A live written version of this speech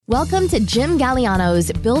Welcome to Jim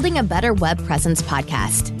Galliano's Building a Better Web Presence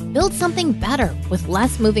podcast. Build something better with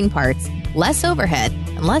less moving parts, less overhead,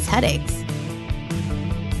 and less headaches.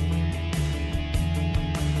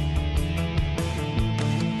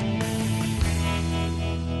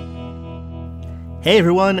 Hey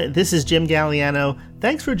everyone, this is Jim Galliano.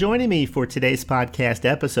 Thanks for joining me for today's podcast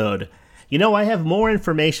episode. You know, I have more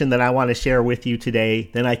information that I want to share with you today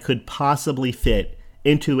than I could possibly fit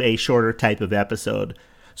into a shorter type of episode.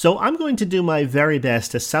 So I'm going to do my very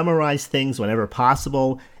best to summarize things whenever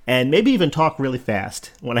possible and maybe even talk really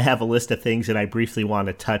fast when I have a list of things that I briefly want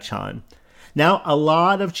to touch on. Now, a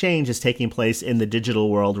lot of change is taking place in the digital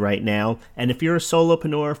world right now, and if you're a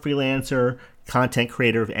solopreneur, freelancer, content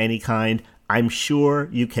creator of any kind, I'm sure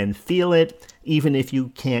you can feel it, even if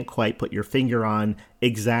you can't quite put your finger on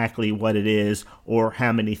exactly what it is or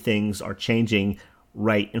how many things are changing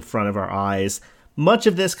right in front of our eyes. Much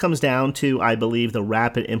of this comes down to, I believe, the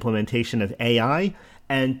rapid implementation of AI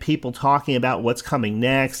and people talking about what's coming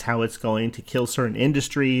next, how it's going to kill certain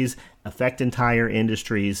industries, affect entire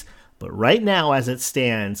industries. But right now, as it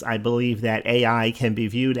stands, I believe that AI can be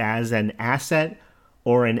viewed as an asset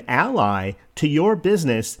or an ally to your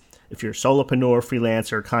business. If you're a solopreneur,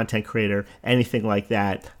 freelancer, content creator, anything like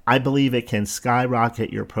that, I believe it can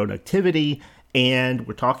skyrocket your productivity. And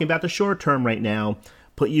we're talking about the short term right now,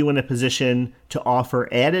 put you in a position to offer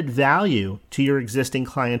added value to your existing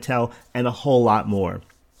clientele and a whole lot more.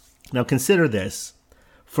 Now consider this.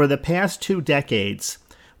 For the past 2 decades,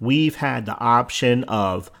 we've had the option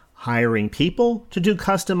of hiring people to do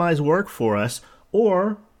customized work for us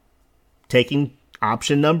or taking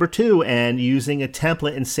option number 2 and using a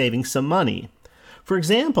template and saving some money. For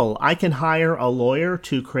example, I can hire a lawyer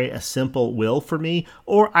to create a simple will for me,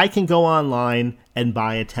 or I can go online and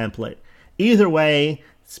buy a template. Either way,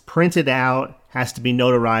 it's printed out, has to be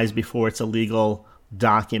notarized before it's a legal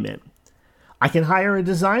document. I can hire a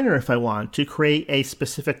designer if I want to create a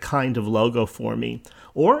specific kind of logo for me.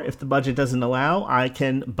 Or if the budget doesn't allow, I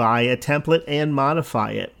can buy a template and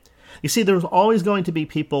modify it. You see, there's always going to be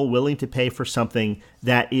people willing to pay for something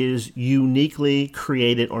that is uniquely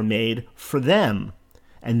created or made for them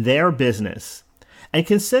and their business. And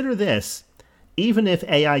consider this. Even if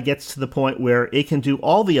AI gets to the point where it can do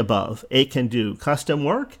all the above, it can do custom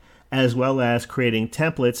work as well as creating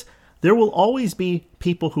templates, there will always be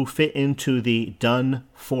people who fit into the done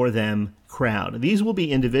for them crowd. These will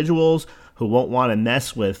be individuals who won't want to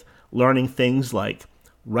mess with learning things like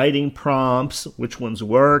writing prompts, which ones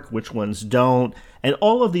work, which ones don't, and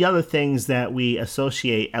all of the other things that we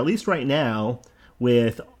associate, at least right now,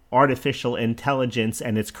 with artificial intelligence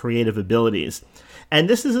and its creative abilities. And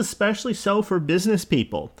this is especially so for business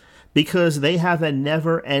people because they have a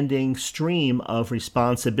never-ending stream of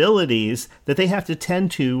responsibilities that they have to tend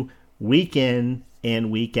to week in and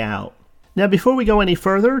week out. Now, before we go any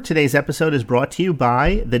further, today's episode is brought to you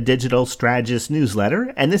by the Digital Strategist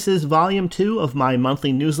newsletter, and this is volume 2 of my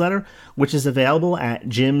monthly newsletter, which is available at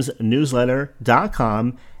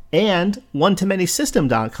jimsnewsletter.com and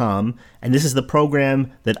one-to-many-system.com, and this is the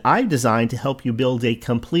program that I've designed to help you build a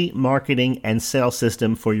complete marketing and sales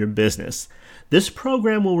system for your business. This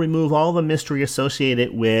program will remove all the mystery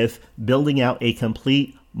associated with building out a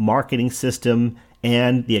complete marketing system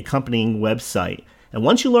and the accompanying website. And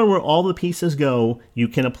once you learn where all the pieces go, you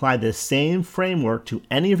can apply this same framework to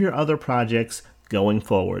any of your other projects going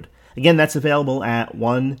forward. Again, that's available at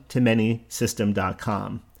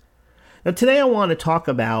one-to-many-system.com. Now, today I want to talk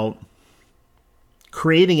about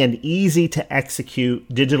creating an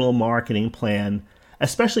easy-to-execute digital marketing plan,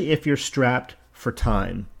 especially if you're strapped for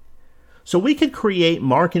time. So we could create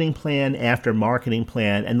marketing plan after marketing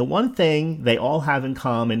plan, and the one thing they all have in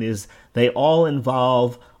common is they all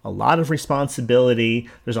involve a lot of responsibility.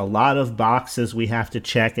 There's a lot of boxes we have to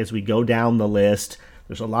check as we go down the list.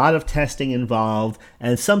 There's a lot of testing involved,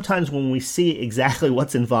 and sometimes when we see exactly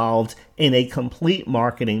what's involved in a complete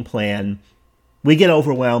marketing plan, we get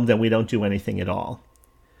overwhelmed and we don't do anything at all.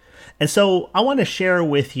 And so I want to share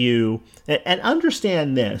with you and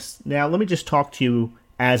understand this. Now, let me just talk to you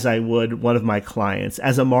as I would one of my clients,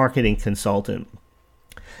 as a marketing consultant.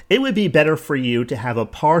 It would be better for you to have a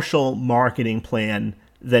partial marketing plan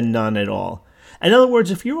than none at all. In other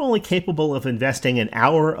words, if you're only capable of investing an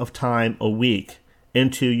hour of time a week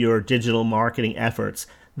into your digital marketing efforts,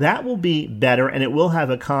 that will be better and it will have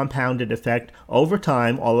a compounded effect over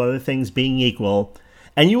time, all other things being equal,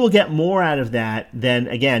 and you will get more out of that than,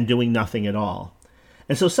 again, doing nothing at all.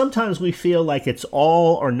 And so sometimes we feel like it's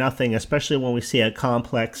all or nothing, especially when we see a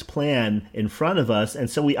complex plan in front of us, and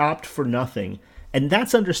so we opt for nothing. And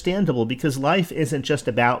that's understandable because life isn't just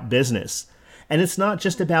about business. And it's not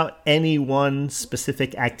just about any one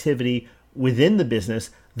specific activity within the business.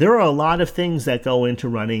 There are a lot of things that go into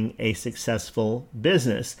running a successful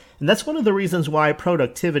business. And that's one of the reasons why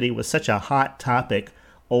productivity was such a hot topic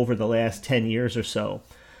over the last 10 years or so.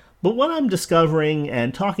 But what I'm discovering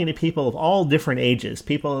and talking to people of all different ages,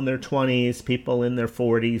 people in their 20s, people in their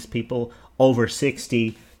 40s, people over 60,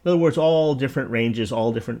 in other words, all different ranges,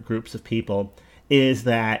 all different groups of people, is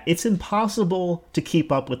that it's impossible to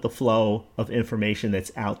keep up with the flow of information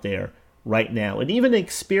that's out there right now. And even an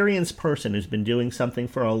experienced person who's been doing something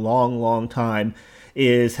for a long, long time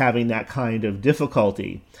is having that kind of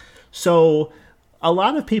difficulty. So a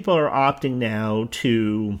lot of people are opting now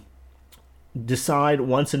to decide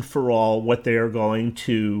once and for all what they're going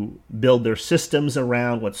to build their systems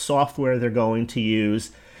around, what software they're going to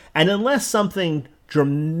use. And unless something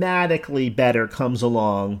dramatically better comes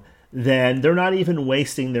along, then they're not even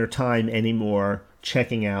wasting their time anymore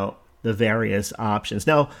checking out the various options.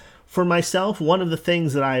 Now, for myself, one of the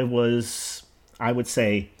things that I would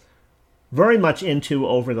say, very much into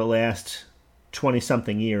over the last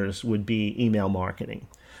 20-something years would be email marketing.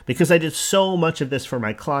 Because I did so much of this for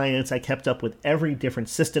my clients, I kept up with every different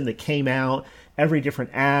system that came out, every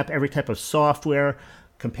different app, every type of software,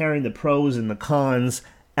 comparing the pros and the cons.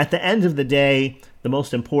 At the end of the day, the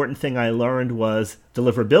most important thing I learned was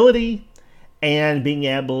deliverability and being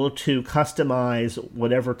able to customize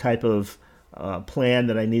whatever type of plan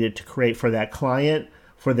that I needed to create for that client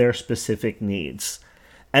for their specific needs.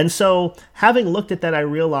 And so having looked at that, I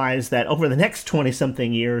realized that over the next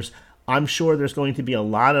 20-something years, I'm sure there's going to be a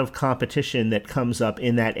lot of competition that comes up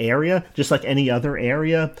in that area, just like any other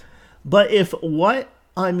area. But if what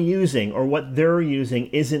I'm using or what they're using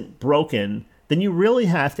isn't broken, then you really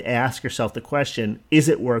have to ask yourself the question, is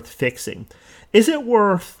it worth fixing? Is it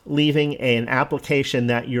worth leaving an application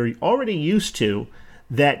that you're already used to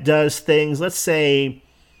that does things, let's say,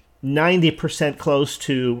 90% close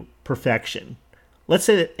to perfection? Let's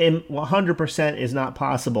say that 100% is not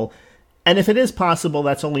possible. And if it is possible,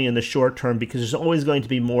 that's only in the short term because there's always going to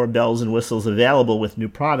be more bells and whistles available with new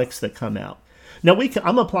products that come out. Now,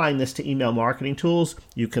 I'm applying this to email marketing tools.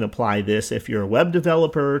 You can apply this if you're a web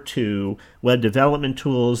developer to web development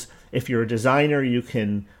tools. If you're a designer, you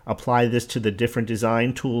can apply this to the different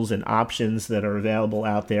design tools and options that are available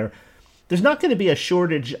out there. There's not going to be a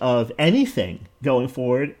shortage of anything going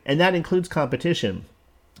forward, and that includes competition.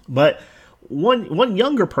 But one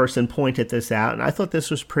younger person pointed this out, and I thought this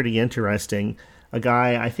was pretty interesting. A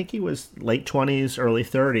guy, I think he was late 20s, early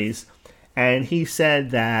 30s, and he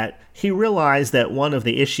said that he realized that one of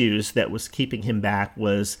the issues that was keeping him back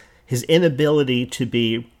was his inability to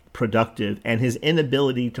be productive and his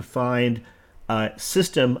inability to find a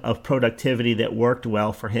system of productivity that worked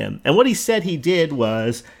well for him. And what he said he did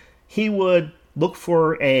was he would look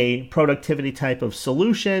for a productivity type of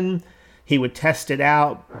solution. He would test it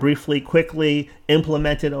out briefly, quickly,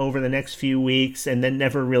 implement it over the next few weeks, and then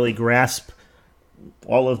never really grasp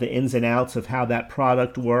all of the ins and outs of how that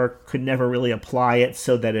product worked, could never really apply it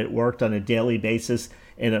so that it worked on a daily basis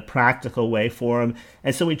in a practical way for him.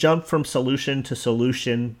 And so he jumped from solution to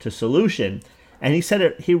solution to solution. And he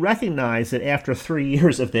said he recognized that after 3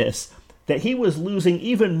 years of this, that he was losing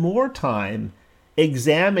even more time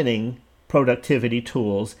examining productivity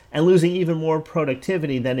tools and losing even more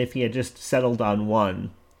productivity than if he had just settled on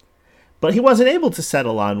one. But he wasn't able to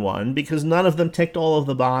settle on one because none of them ticked all of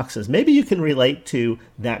the boxes. Maybe you can relate to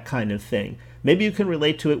that kind of thing. Maybe you can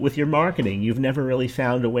relate to it with your marketing. You've never really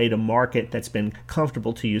found a way to market that's been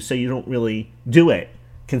comfortable to you, so you don't really do it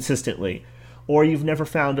consistently. Or you've never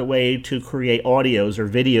found a way to create audios or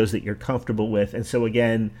videos that you're comfortable with, and so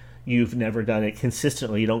again, you've never done it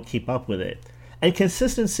consistently. You don't keep up with it. And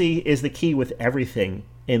consistency is the key with everything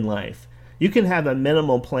in life. You can have a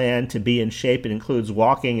minimal plan to be in shape. It includes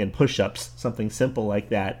walking and push-ups, something simple like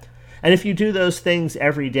that. And if you do those things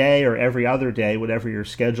every day or every other day, whatever your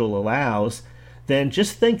schedule allows, then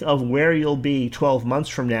just think of where you'll be 12 months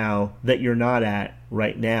from now that you're not at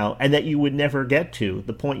right now and that you would never get to,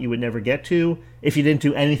 the point you would never get to if you didn't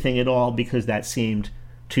do anything at all because that seemed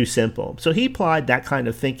too simple. So he applied that kind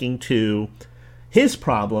of thinking to his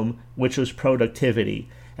problem, which was productivity.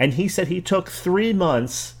 And he said he took 3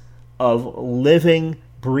 months of living,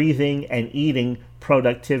 breathing, and eating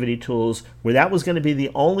productivity tools where that was going to be the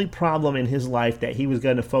only problem in his life that he was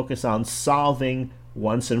going to focus on solving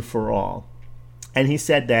once and for all. And he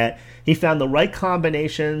said that he found the right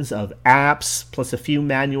combinations of apps plus a few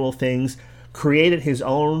manual things, created his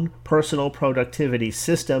own personal productivity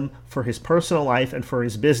system for his personal life and for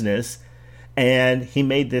his business, and he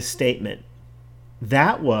made this statement.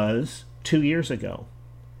 That was 2 years ago.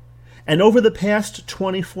 And over the past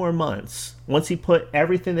 24 months, once he put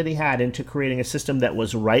everything that he had into creating a system that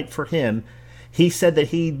was right for him, he said that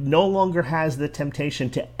he no longer has the temptation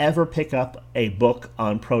to ever pick up a book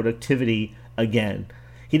on productivity again.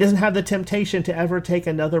 He doesn't have the temptation to ever take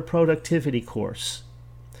another productivity course.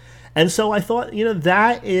 And so I thought,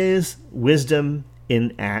 that is wisdom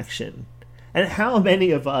in action. And how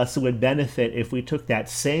many of us would benefit if we took that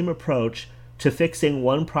same approach to fixing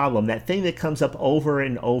one problem, that thing that comes up over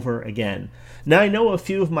and over again? Now, I know a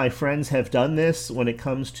few of my friends have done this when it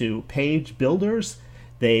comes to page builders.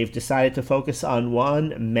 They've decided to focus on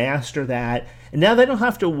one, master that, and now they don't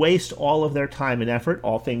have to waste all of their time and effort,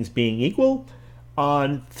 all things being equal,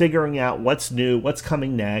 on figuring out what's new, what's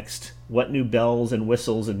coming next, what new bells and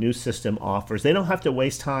whistles a new system offers. They don't have to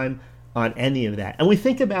waste time on any of that. And we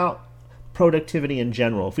think about productivity in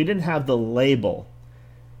general. If we didn't have a label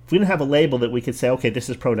that we could say, okay, this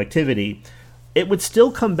is productivity, it would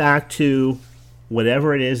still come back to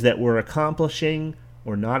whatever it is that we're accomplishing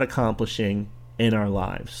or not accomplishing in our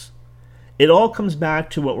lives. It all comes back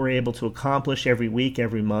to what we're able to accomplish every week,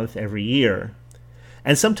 every month, every year.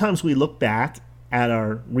 And sometimes we look back at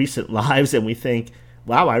our recent lives and we think,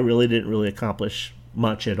 wow, I didn't accomplish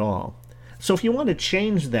much at all. So if you want to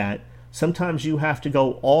change that, sometimes you have to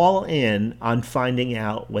go all in on finding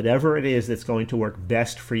out whatever it is that's going to work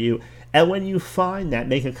best for you. And when you find that,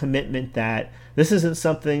 make a commitment that this isn't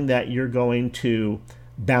something that you're going to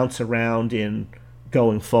bounce around in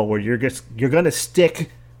going forward. You're going to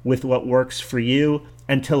stick with what works for you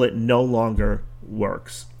until it no longer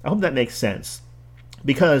works. I hope that makes sense.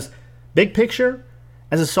 Because big picture,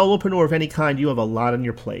 as a solopreneur of any kind, you have a lot on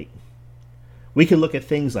your plate. We can look at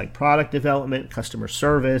things like product development, customer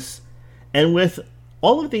service, and with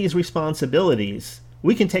all of these responsibilities,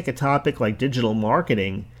 we can take a topic like digital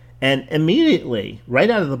marketing and immediately, right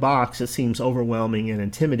out of the box, it seems overwhelming and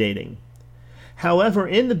intimidating. However,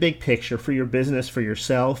 in the big picture for your business, for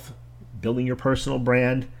yourself, building your personal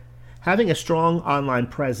brand, having a strong online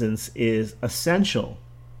presence is essential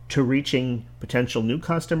to reaching potential new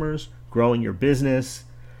customers, growing your business.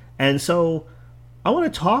 And so I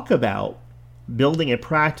want to talk about building a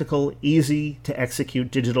practical, easy to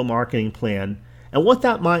execute digital marketing plan and what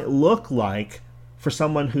that might look like for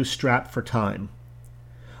someone who's strapped for time.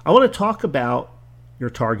 I want to talk about your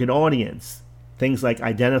target audience, things like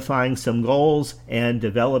identifying some goals and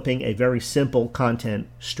developing a very simple content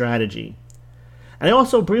strategy. And I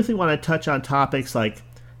also briefly want to touch on topics like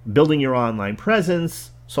building your online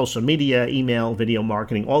presence, social media, email, video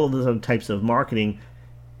marketing, all of those other types of marketing,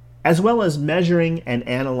 as well as measuring and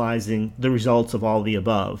analyzing the results of all the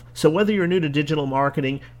above. So whether you're new to digital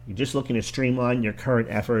marketing, you're just looking to streamline your current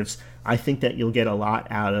efforts, I think that you'll get a lot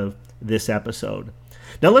out of this episode.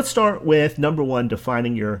 Now let's start with number one,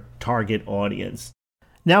 defining your target audience.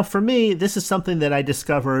 Now for me, this is something that I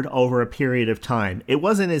discovered over a period of time. It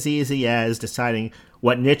wasn't as easy as deciding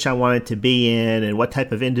what niche I wanted to be in and what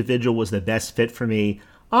type of individual was the best fit for me.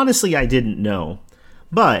 Honestly, I didn't know.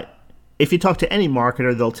 But if you talk to any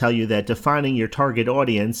marketer, they'll tell you that defining your target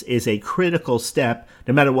audience is a critical step,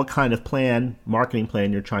 no matter what kind of marketing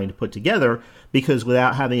plan you're trying to put together, because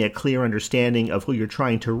without having a clear understanding of who you're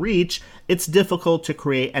trying to reach, it's difficult to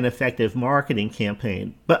create an effective marketing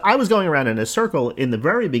campaign. But I was going around in a circle in the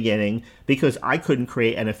very beginning because I couldn't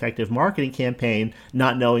create an effective marketing campaign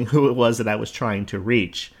not knowing who it was that I was trying to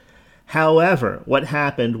reach. However, what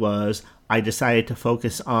happened was I decided to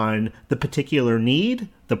focus on the particular need,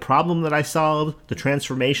 the problem that I solved, the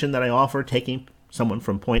transformation that I offer, taking someone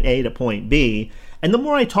from point A to point B. And the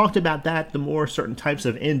more I talked about that, the more certain types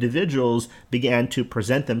of individuals began to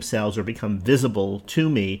present themselves or become visible to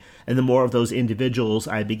me, and the more of those individuals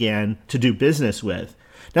I began to do business with.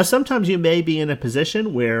 Now, sometimes you may be in a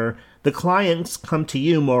position where the clients come to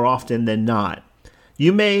you more often than not.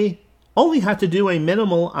 You may only have to do a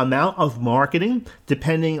minimal amount of marketing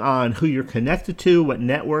depending on who you're connected to, what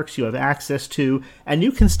networks you have access to, and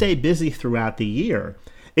you can stay busy throughout the year.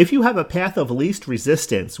 If you have a path of least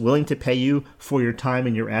resistance willing to pay you for your time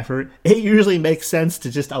and your effort, it usually makes sense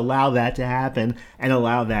to just allow that to happen and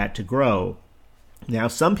allow that to grow. Now,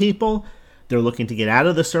 some people, they're looking to get out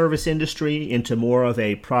of the service industry into more of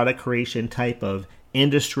a product creation type of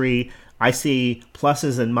industry. I see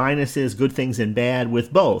pluses and minuses, good things and bad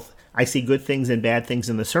with both. I see good things and bad things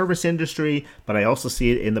in the service industry, but I also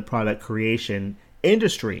see it in the product creation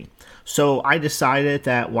industry. So I decided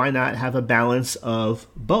that why not have a balance of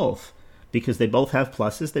both? Because they both have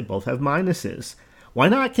pluses, they both have minuses. Why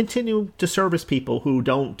not continue to service people who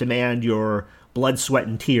don't demand your blood, sweat,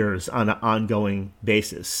 and tears on an ongoing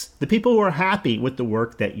basis? The people who are happy with the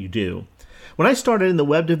work that you do. When I started in the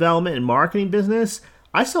web development and marketing business,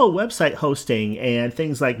 I saw website hosting and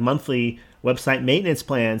things like monthly website maintenance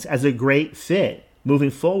plans as a great fit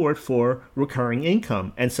moving forward for recurring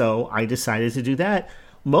income. And so I decided to do that.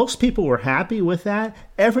 Most people were happy with that.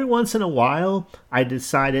 Every once in a while, I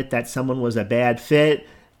decided that someone was a bad fit.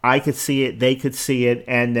 I could see it, they could see it,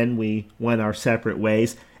 and then we went our separate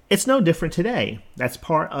ways. It's no different today. That's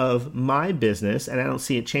part of my business, and I don't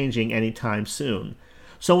see it changing anytime soon.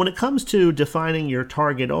 So when it comes to defining your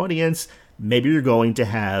target audience, maybe you're going to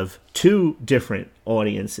have two different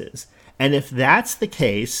audiences. And if that's the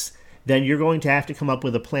case, then you're going to have to come up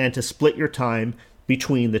with a plan to split your time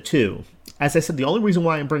between the two. As I said, the only reason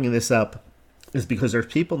why I'm bringing this up is because there's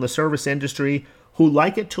people in the service industry who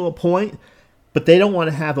like it to a point, but they don't want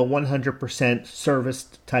to have a 100% service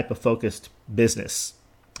type of focused business.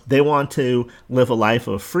 They want to live a life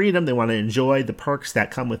of freedom. They want to enjoy the perks that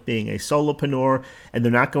come with being a solopreneur, and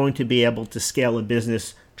they're not going to be able to scale a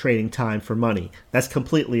business trading time for money. That's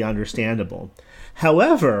completely understandable.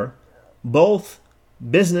 However, both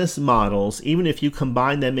business models, even if you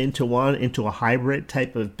combine them into a hybrid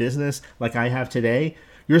type of business like I have today,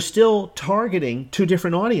 you're still targeting two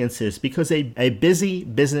different audiences because a busy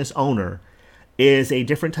business owner is a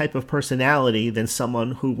different type of personality than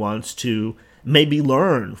someone who wants to maybe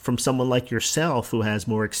learn from someone like yourself who has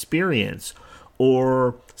more experience,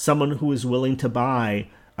 or someone who is willing to buy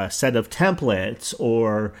a set of templates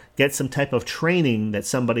or get some type of training that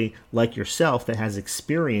somebody like yourself that has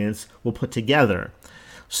experience will put together.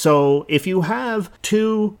 So if you have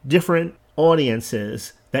two different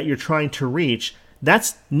audiences that you're trying to reach,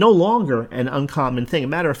 that's no longer an uncommon thing. As a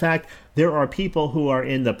matter of fact, there are people who are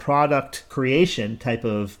in the product creation type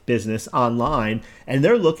of business online, and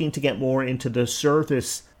they're looking to get more into the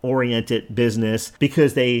service-oriented business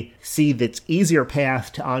because they see that's easier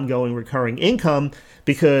path to ongoing recurring income,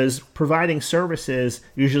 because providing services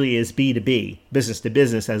usually is B2B, business to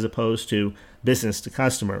business, as opposed to business to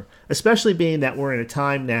customer, especially being that we're in a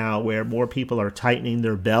time now where more people are tightening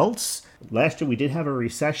their belts. Last year we did have a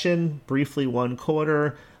recession, briefly one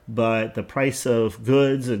quarter, but the price of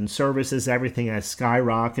goods and services, everything has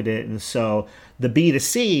skyrocketed. And so the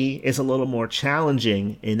B2C is a little more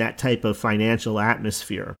challenging in that type of financial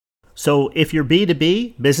atmosphere. So if you're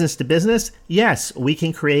B2B, business to business, yes, we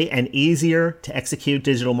can create an easier to execute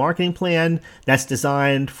digital marketing plan that's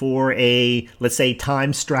designed for a, let's say,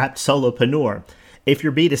 time-strapped solopreneur. If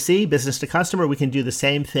you're B2C, business to customer, we can do the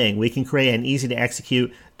same thing. We can create an easy to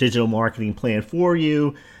execute digital marketing plan for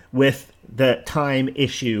you with the time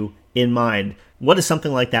issue in mind. What does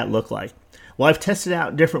something like that look like? Well, I've tested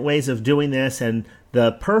out different ways of doing this, and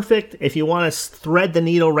the perfect, if you want to thread the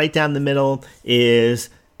needle right down the middle, is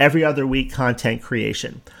every other week content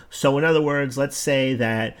creation. So in other words, let's say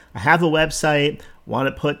that I have a website, want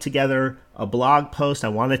to put together a blog post, I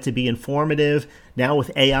want it to be informative. Now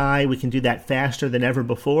with AI, we can do that faster than ever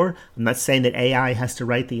before. I'm not saying that AI has to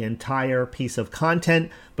write the entire piece of content,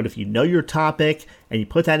 but if you know your topic and you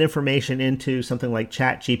put that information into something like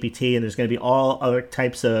ChatGPT, and there's going to be all other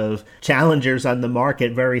types of challengers on the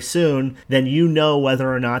market very soon, then you know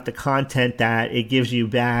whether or not the content that it gives you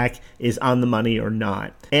back is on the money or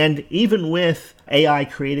not. And even with AI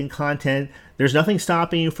creating content, there's nothing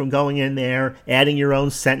stopping you from going in there, adding your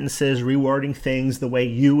own sentences, rewording things the way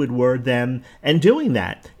you would word them, and doing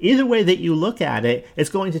that. Either way that you look at it,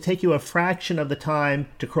 it's going to take you a fraction of the time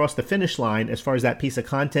to cross the finish line as far as that piece of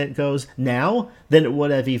content goes now than it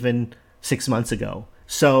would have even 6 months ago.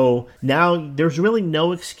 So now there's really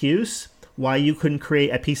no excuse why you couldn't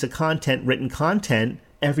create a piece of content, written content,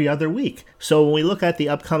 every other week. So when we look at the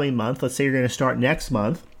upcoming month, let's say you're going to start next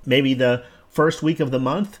month, maybe the first week of the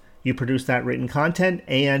month, you produce that written content,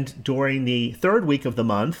 and during the third week of the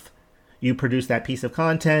month, you produce that piece of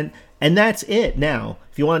content, and that's it. Now,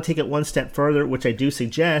 if you want to take it one step further, which I do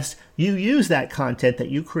suggest, you use that content that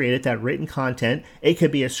you created, that written content. It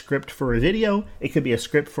could be a script for a video, it could be a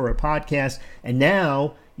script for a podcast, and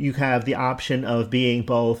now you have the option of being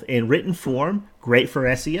both in written form, great for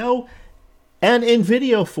SEO, and in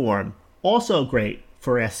video form, also great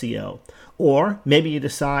for SEO. Or maybe you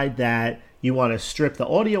decide that you want to strip the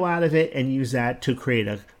audio out of it and use that to create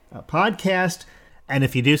a podcast. And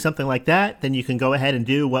if you do something like that, then you can go ahead and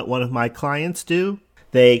do what one of my clients do.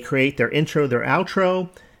 They create their intro, their outro.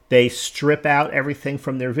 They strip out everything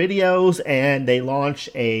from their videos and they launch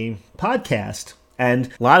a podcast. And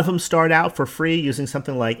a lot of them start out for free using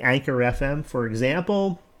something like Anchor FM, for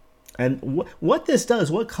example. And what this does,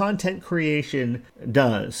 what content creation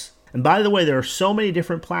does. And by the way, there are so many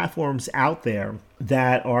different platforms out there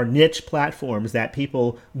that are niche platforms that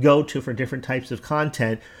people go to for different types of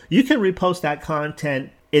content. You can repost that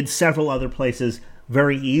content in several other places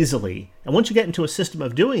very easily. And once you get into a system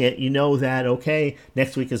of doing it, you know that, okay,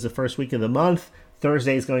 next week is the first week of the month.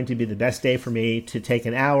 Thursday is going to be the best day for me to take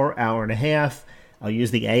an hour and a half. I'll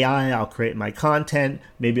use the AI, I'll create my content,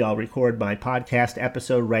 maybe I'll record my podcast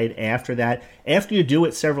episode right after that. After you do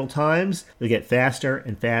it several times, you'll get faster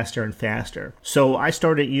and faster and faster. So I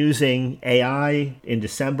started using AI in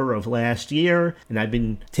December of last year, and I've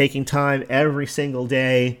been taking time every single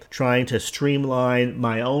day trying to streamline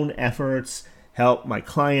my own efforts, help my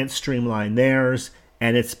clients streamline theirs,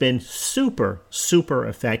 and it's been super, super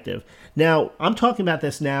effective. Now, I'm talking about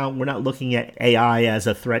this now. We're not looking at AI as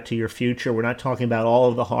a threat to your future. We're not talking about all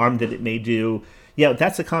of the harm that it may do. Yeah,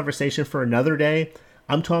 that's a conversation for another day.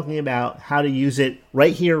 I'm talking about how to use it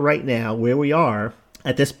right here, right now, where we are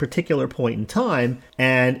at this particular point in time,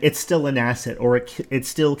 and it's still an asset, or it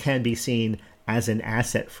still can be seen as an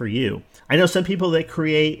asset for you. I know some people that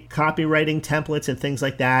create copywriting templates and things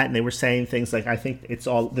like that, and they were saying things like, I think it's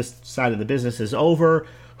all, this side of the business is over.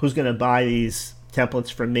 Who's going to buy these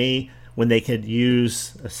templates from me? When they could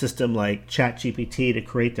use a system like ChatGPT to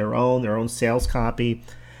create their own sales copy.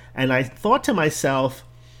 And I thought to myself,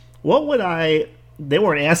 they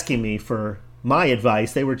weren't asking me for my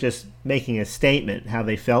advice, they were just making a statement, how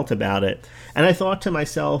they felt about it. And I thought to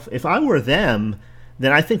myself, if I were them,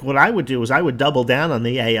 then I think what I would do is I would double down on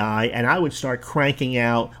the AI and I would start cranking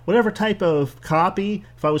out whatever type of copy.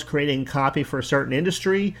 If I was creating copy for a certain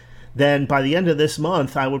industry, then by the end of this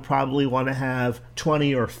month, I would probably want to have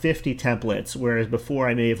 20 or 50 templates, whereas before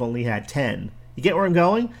I may have only had 10. You get where I'm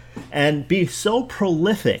going? And be so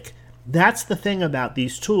prolific. That's the thing about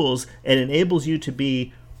these tools. It enables you to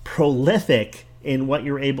be prolific in what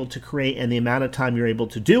you're able to create and the amount of time you're able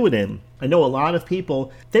to do it in. I know a lot of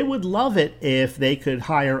people, they would love it if they could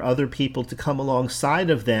hire other people to come alongside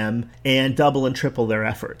of them and double and triple their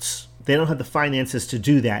efforts. They don't have the finances to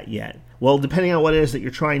do that yet. Well, depending on what it is that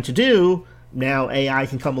you're trying to do, now AI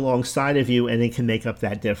can come alongside of you and it can make up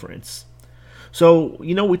that difference. So,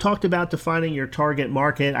 we talked about defining your target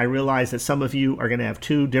market. I realize that some of you are going to have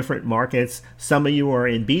two different markets. Some of you are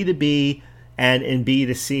in B2B and in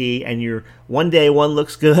B2C, and one day one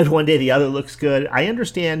looks good, one day the other looks good. I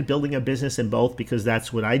understand building a business in both because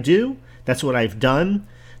that's what I do. That's what I've done.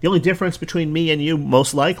 The only difference between me and you,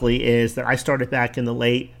 most likely, is that I started back in the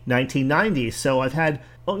late 1990s. So I've had,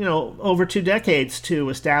 over 2 decades to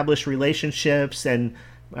establish relationships, and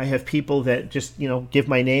I have people that just, give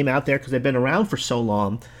my name out there because I've been around for so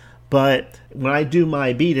long. But when I do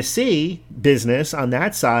my B2C business on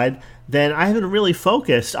that side, then I haven't really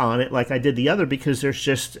focused on it like I did the other because there's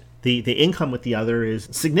just the income with the other is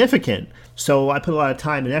significant. So I put a lot of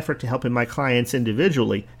time and effort to helping my clients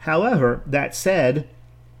individually. However, that said,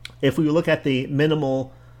 if we look at the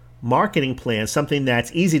minimal marketing plan, something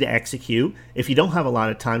that's easy to execute, if you don't have a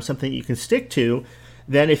lot of time, something you can stick to,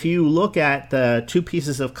 then if you look at the 2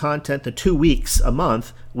 pieces of content, the 2 weeks a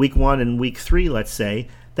month, week 1 and week 3, let's say,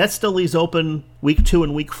 that still leaves open week 2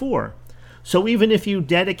 and week 4. So even if you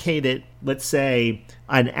dedicated, let's say,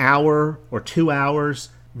 an hour or 2 hours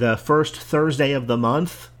the first Thursday of the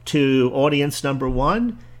month to audience number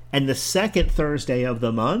 1, and the second Thursday of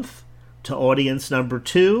the month to audience number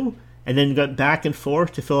 2, and then go back and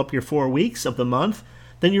forth to fill up your 4 weeks of the month,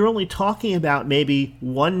 then you're only talking about maybe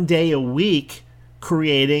 1 day a week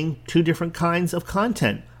creating 2 different kinds of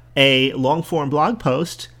content. A long-form blog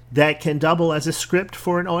post that can double as a script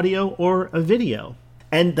for an audio or a video.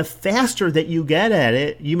 And the faster that you get at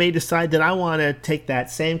it, you may decide that I want to take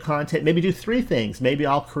that same content, maybe do 3 things. Maybe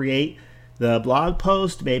I'll create the blog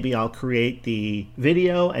post, maybe I'll create the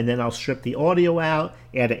video, and then I'll strip the audio out,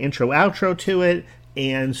 add an intro, outro to it,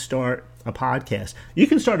 and start a podcast. You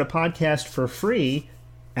can start a podcast for free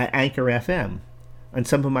at Anchor FM, and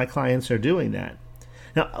some of my clients are doing that.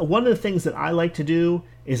 Now, one of the things that I like to do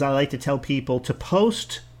is I like to tell people to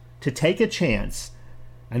post, to take a chance.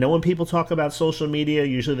 I know when people talk about social media,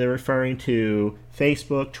 usually they're referring to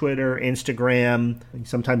Facebook, Twitter, Instagram,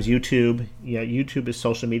 sometimes YouTube. Yeah, YouTube is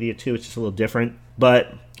social media too. It's just a little different.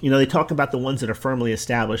 But, they talk about the ones that are firmly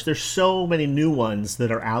established. There's so many new ones that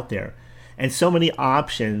are out there and so many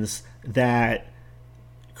options that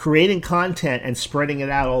creating content and spreading it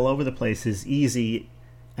out all over the place is easy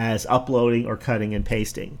as uploading or cutting and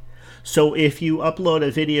pasting. So if you upload a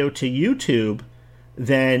video to YouTube,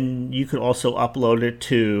 then you could also upload it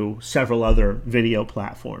to several other video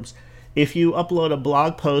platforms. If you upload a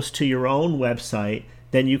blog post to your own website,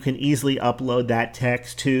 then you can easily upload that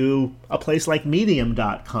text to a place like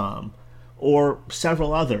medium.com or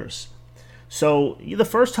several others. So the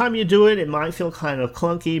first time you do it, it might feel kind of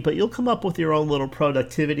clunky, but you'll come up with your own little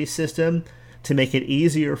productivity system to make it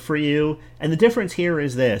easier for you. And the difference here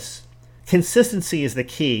is this. Consistency is the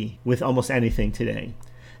key with almost anything today.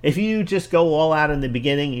 If you just go all out in the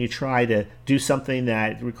beginning and you try to do something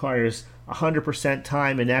that requires 100%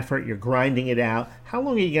 time and effort, you're grinding it out, how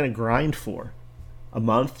long are you going to grind for? A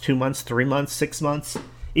month, 2 months, 3 months, 6 months?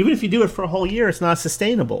 Even if you do it for a whole year, it's not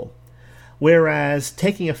sustainable. Whereas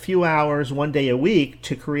taking a few hours, 1 day a week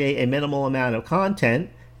to create a minimal amount of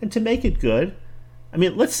content and to make it good,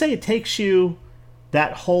 let's say it takes you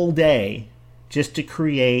that whole day just to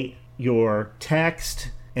create your text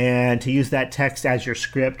and to use that text as your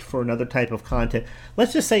script for another type of content.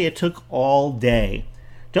 Let's just say it took all day.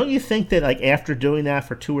 Don't you think that after doing that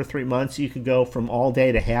for 2 or 3 months, you could go from all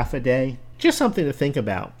day to half a day? Just something to think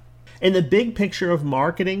about. In the big picture of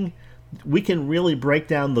marketing, we can really break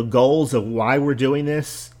down the goals of why we're doing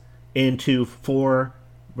this into 4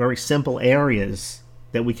 very simple areas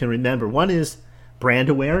that we can remember. One is brand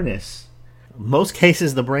awareness. In most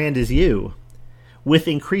cases, the brand is you. With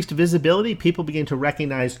increased visibility, people begin to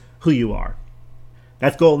recognize who you are.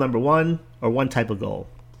 That's goal number 1, or one type of goal.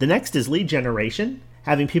 The next is lead generation.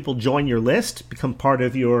 Having people join your list, become part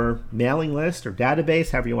of your mailing list or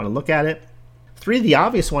database, however you want to look at it. 3, the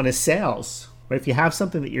obvious one is sales. But if you have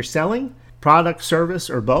something that you're selling, product, service,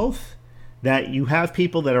 or both, that you have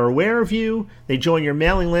people that are aware of you, they join your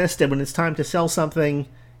mailing list, and when it's time to sell something,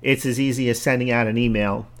 it's as easy as sending out an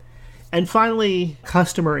email. And finally,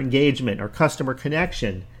 customer engagement or customer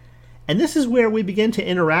connection. And this is where we begin to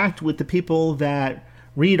interact with the people that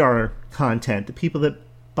read our content, the people that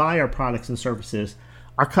buy our products and services,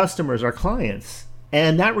 our customers, our clients.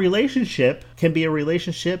 And that relationship can be a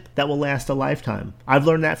relationship that will last a lifetime. I've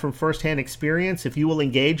learned that from firsthand experience. If you will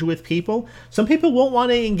engage with people, some people won't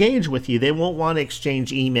want to engage with you. They won't want to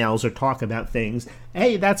exchange emails or talk about things.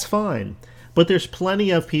 Hey, that's fine. But there's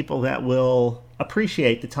plenty of people that will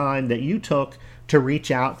appreciate the time that you took to reach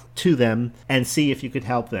out to them and see if you could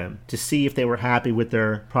help them, to see if they were happy with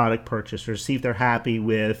their product purchase or see if they're happy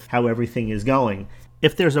with how everything is going.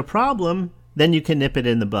 If there's a problem, then you can nip it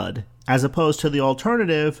in the bud, as opposed to the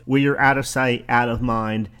alternative where you're out of sight, out of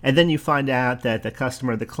mind, and then you find out that the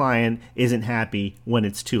customer, the client, isn't happy when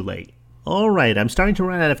it's too late. All right, I'm starting to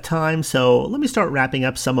run out of time, so let me start wrapping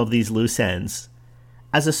up some of these loose ends.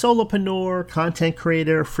 As a solopreneur, content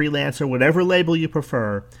creator, freelancer, whatever label you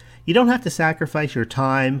prefer, you don't have to sacrifice your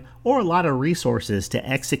time or a lot of resources to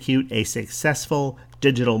execute a successful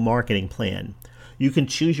digital marketing plan. You can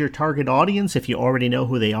choose your target audience if you already know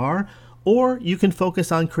who they are, or you can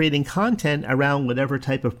focus on creating content around whatever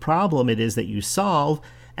type of problem it is that you solve,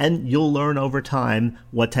 and you'll learn over time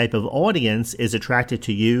what type of audience is attracted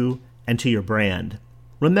to you and to your brand.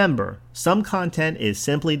 Remember, some content is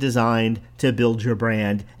simply designed to build your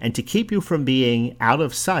brand and to keep you from being out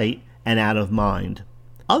of sight and out of mind.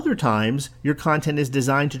 Other times, your content is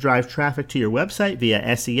designed to drive traffic to your website via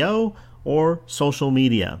SEO or social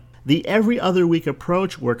media. The every other week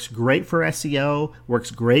approach works great for SEO,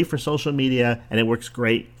 works great for social media, and it works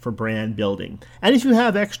great for brand building. And if you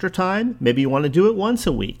have extra time, maybe you want to do it once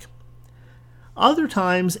a week. Other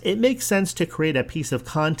times, it makes sense to create a piece of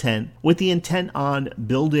content with the intent on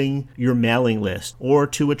building your mailing list or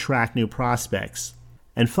to attract new prospects.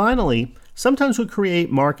 And finally, sometimes we create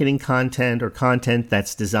marketing content or content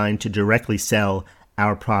that's designed to directly sell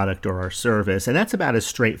our product or our service, and that's about as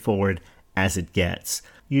straightforward as it gets.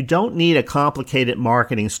 You don't need a complicated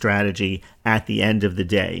marketing strategy at the end of the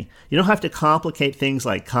day. You don't have to complicate things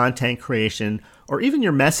like content creation or even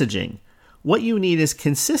your messaging. What you need is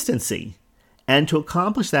consistency. And to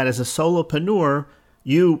accomplish that as a solopreneur,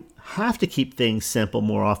 you have to keep things simple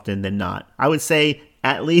more often than not. I would say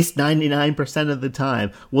at least 99% of the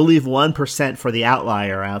time. We'll leave 1% for the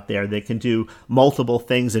outlier out there that can do multiple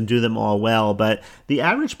things and do them all well. But the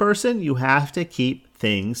average person, you have to keep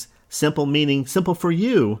things simple, meaning simple for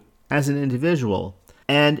you as an individual.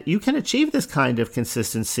 And you can achieve this kind of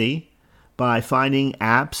consistency by finding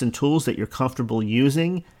apps and tools that you're comfortable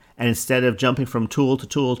using. And instead of jumping from tool to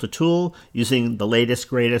tool to tool, using the latest,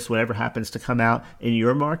 greatest, whatever happens to come out in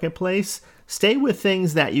your marketplace, stay with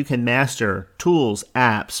things that you can master, tools,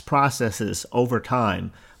 apps, processes over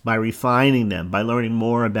time by refining them, by learning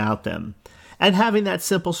more about them, and having that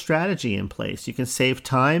simple strategy in place. You can save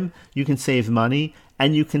time, you can save money,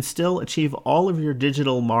 and you can still achieve all of your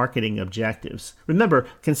digital marketing objectives. Remember,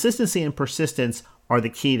 consistency and persistence are the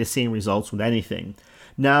key to seeing results with anything.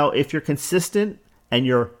 Now, if you're consistent and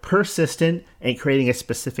you're persistent in creating a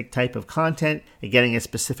specific type of content and getting a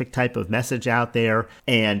specific type of message out there,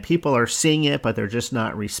 and people are seeing it, but they're just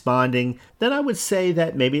not responding, then I would say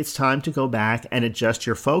that maybe it's time to go back and adjust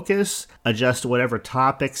your focus, adjust whatever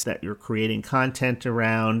topics that you're creating content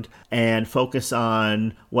around, and focus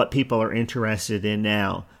on what people are interested in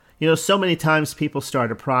now. So many times people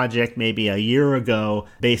start a project maybe a year ago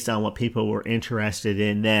based on what people were interested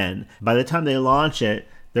in then. By the time they launch it,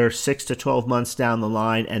 they're 6 to 12 months down the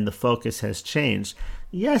line and the focus has changed.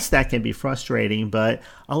 Yes, that can be frustrating, but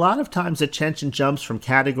a lot of times attention jumps from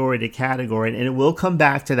category to category, and it will come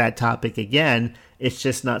back to that topic again. It's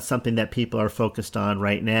just not something that people are focused on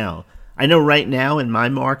right now. I know right now in my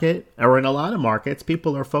market, or in a lot of markets,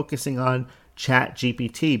 people are focusing on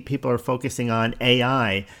ChatGPT. People are focusing on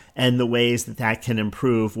AI and the ways that that can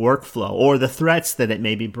improve workflow or the threats that it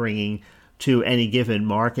may be bringing to any given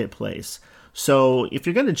marketplace. So if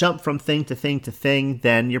you're going to jump from thing to thing to thing,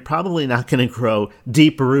 then you're probably not going to grow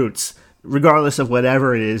deep roots, regardless of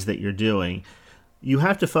whatever it is that you're doing. You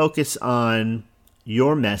have to focus on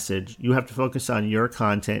your message, you have to focus on your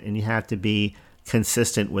content, and you have to be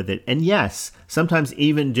consistent with it. And yes, sometimes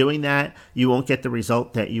even doing that, you won't get the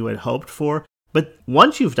result that you had hoped for. But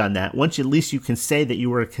once you've done that, once at least you can say that you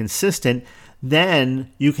were consistent,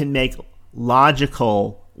 then you can make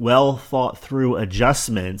logical, well thought through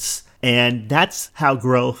adjustments. And that's how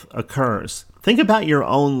growth occurs. Think about your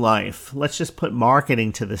own life. Let's just put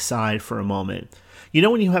marketing to the side for a moment.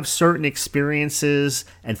 When you have certain experiences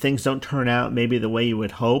and things don't turn out maybe the way you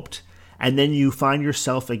had hoped, and then you find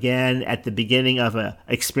yourself again at the beginning of an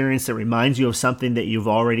experience that reminds you of something that you've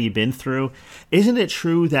already been through, isn't it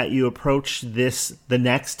true that you approach this the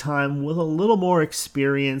next time with a little more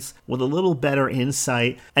experience, with a little better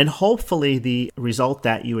insight, and hopefully the result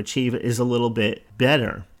that you achieve is a little bit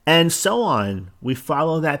better? And so on. We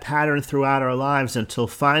follow that pattern throughout our lives until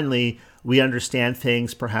finally we understand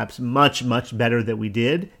things perhaps much, much better than we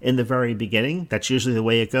did in the very beginning. That's usually the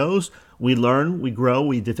way it goes. We learn, we grow,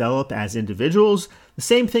 we develop as individuals. The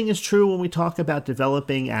same thing is true when we talk about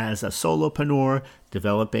developing as a solopreneur,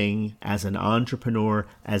 developing as an entrepreneur,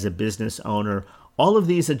 as a business owner. All of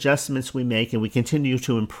these adjustments we make and we continue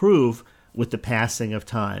to improve with the passing of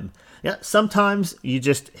time. Yeah, sometimes you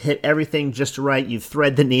just hit everything just right, you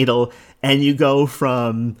thread the needle, and you go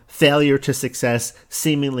from failure to success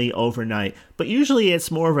seemingly overnight. But usually it's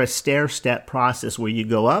more of a stair-step process where you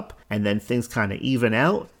go up, and then things kind of even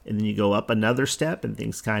out, and then you go up another step, and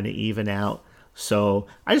things kind of even out. So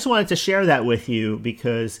I just wanted to share that with you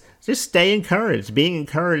because just stay encouraged. Being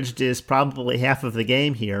encouraged is probably half of the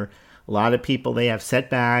game here. A lot of people, they have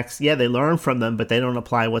setbacks. Yeah, they learn from them, but they don't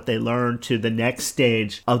apply what they learned to the next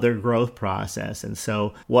stage of their growth process. And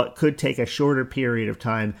so what could take a shorter period of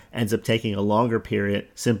time ends up taking a longer period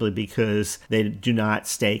simply because they do not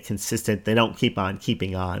stay consistent. They don't keep on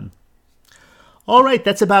keeping on. All right,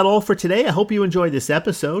 that's about all for today. I hope you enjoyed this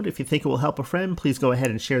episode. If you think it will help a friend, please go ahead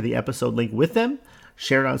and share the episode link with them.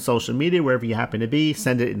 Share it on social media, wherever you happen to be.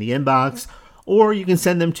 Send it in the inbox. Or you can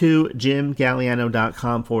send them to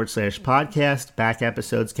jimgalliano.com/podcast. Back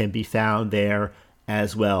episodes can be found there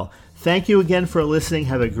as well. Thank you again for listening.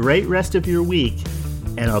 Have a great rest of your week,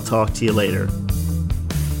 and I'll talk to you later.